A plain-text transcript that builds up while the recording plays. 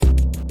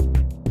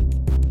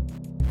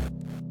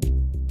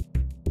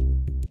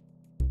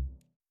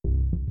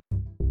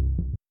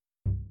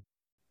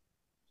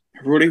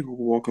Everybody,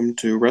 welcome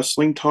to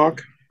Wrestling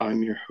Talk.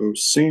 I'm your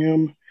host,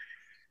 Sam,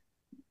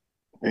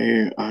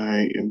 and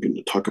I am going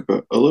to talk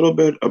about a little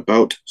bit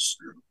about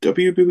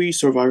WWE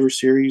Survivor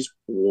Series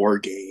War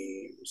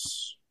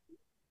Games.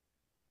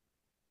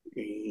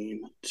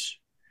 And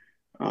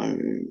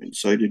I'm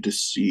excited to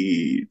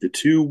see the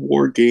two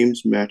War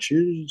Games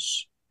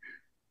matches.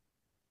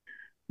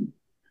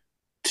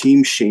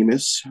 Team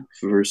Sheamus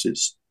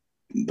versus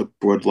the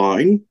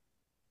Bloodline.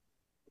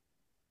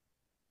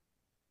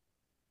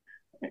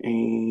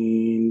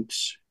 And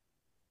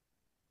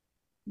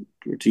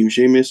for Team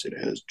Sheamus, it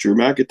has Drew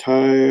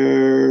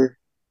McIntyre,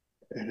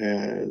 it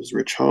has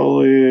Rich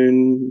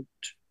Holland,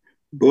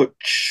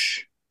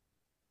 Butch,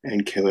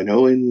 and Kevin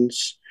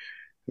Owens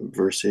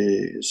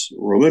versus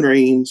Roman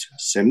Reigns,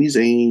 Sami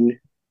Zayn,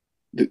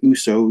 the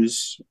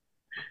Usos,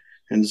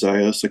 and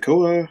Zaya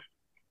Sikoa.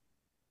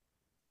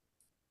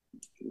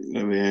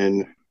 And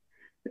then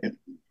the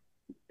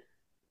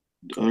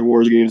other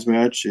Wars Games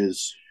match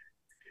is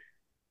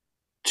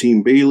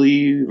Team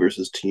Bayley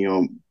versus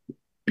Team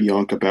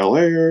Bianca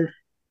Belair.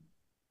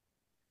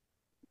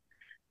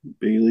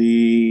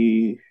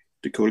 Bayley,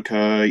 Dakota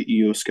Kai,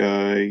 Io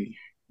Sky,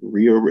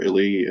 Rhea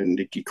Ripley, and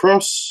Nikki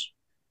Cross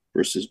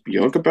versus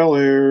Bianca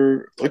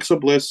Belair, Alexa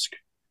Bliss,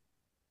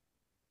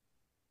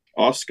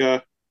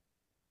 Asuka,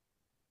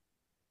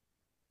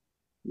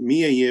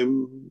 Mia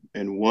Yim,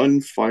 and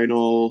one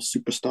final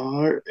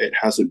superstar. It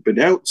hasn't been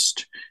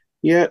announced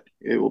yet.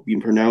 It will be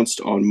pronounced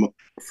on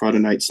Friday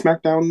Night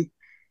SmackDown,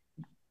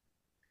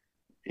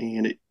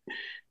 and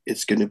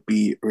it's going to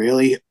be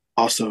really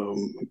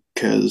awesome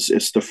because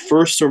it's the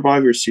first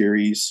Survivor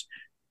Series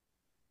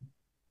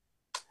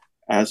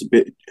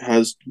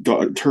has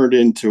got turned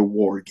into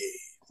War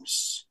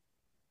Games.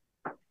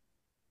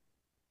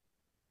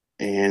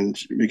 And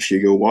make sure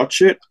you go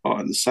watch it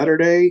on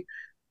Saturday,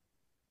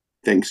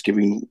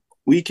 Thanksgiving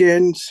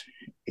weekend,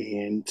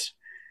 and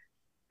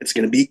it's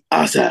going to be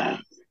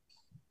awesome.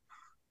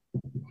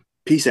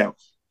 Peace out.